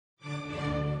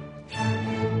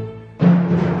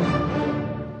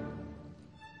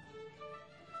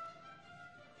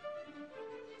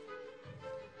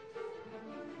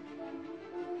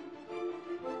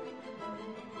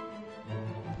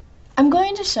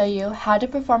going to show you how to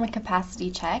perform a capacity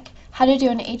check, how to do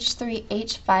an H3,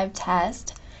 H5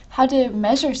 test, how to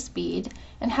measure speed,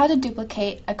 and how to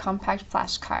duplicate a compact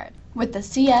flash card with the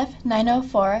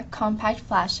CF904 Compact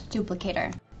Flash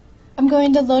Duplicator. I'm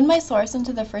going to load my source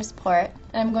into the first port,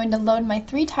 and I'm going to load my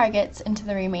 3 targets into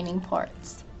the remaining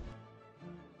ports.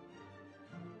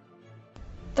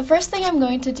 The first thing I'm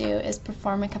going to do is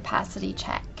perform a capacity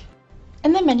check.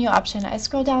 In the menu option, I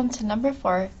scroll down to number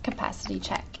 4, Capacity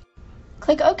Check.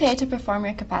 Click OK to perform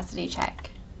your capacity check.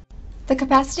 The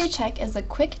capacity check is a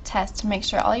quick test to make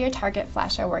sure all your target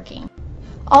flash are working.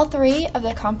 All 3 of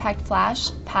the compact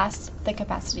flash passed the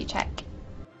capacity check.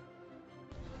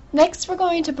 Next, we're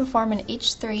going to perform an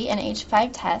H3 and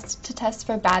H5 test to test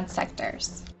for bad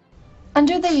sectors.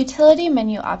 Under the Utility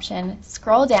menu option,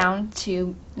 scroll down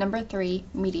to number 3,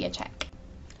 Media Check.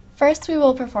 First, we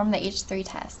will perform the H3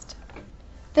 test.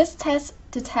 This test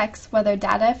detects whether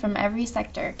data from every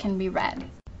sector can be read.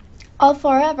 All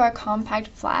 4 of our compact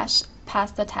flash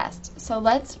passed the test, so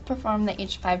let's perform the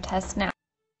H5 test now.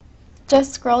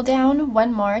 Just scroll down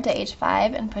one more to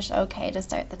H5 and push OK to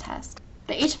start the test.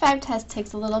 The H5 test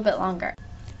takes a little bit longer.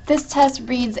 This test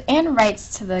reads and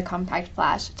writes to the compact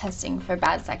flash, testing for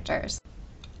bad sectors.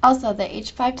 Also, the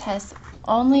H5 test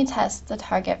only tests the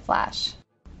target flash.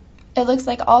 It looks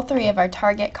like all 3 of our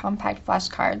target compact flash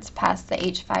cards passed the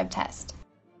H5 test.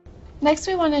 Next,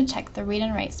 we want to check the read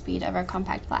and write speed of our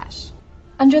compact flash.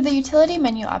 Under the Utility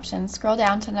menu option, scroll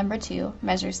down to number 2,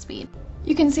 Measure Speed.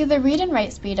 You can see the read and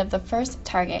write speed of the first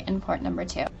target in port number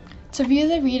 2. To view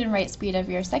the read and write speed of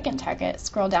your second target,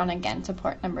 scroll down again to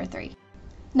port number 3.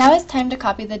 Now it's time to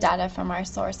copy the data from our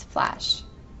source flash.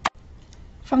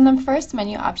 From the first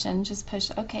menu option, just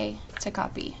push OK to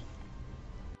copy.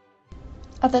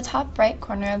 At the top right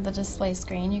corner of the display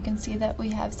screen, you can see that we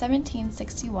have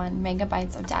 1761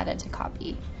 megabytes of data to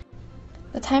copy.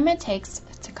 The time it takes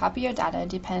to copy your data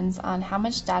depends on how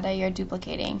much data you're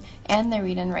duplicating and the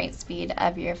read and write speed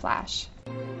of your flash.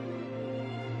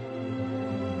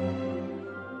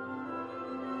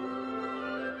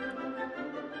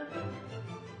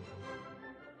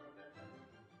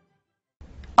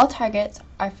 All targets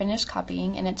are finished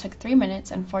copying, and it took 3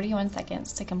 minutes and 41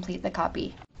 seconds to complete the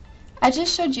copy. I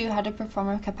just showed you how to perform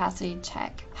a capacity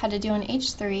check, how to do an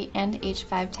H3 and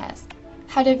H5 test,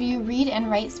 how to view read and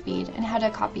write speed, and how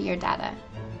to copy your data.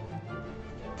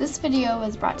 This video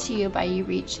was brought to you by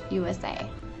UReach USA.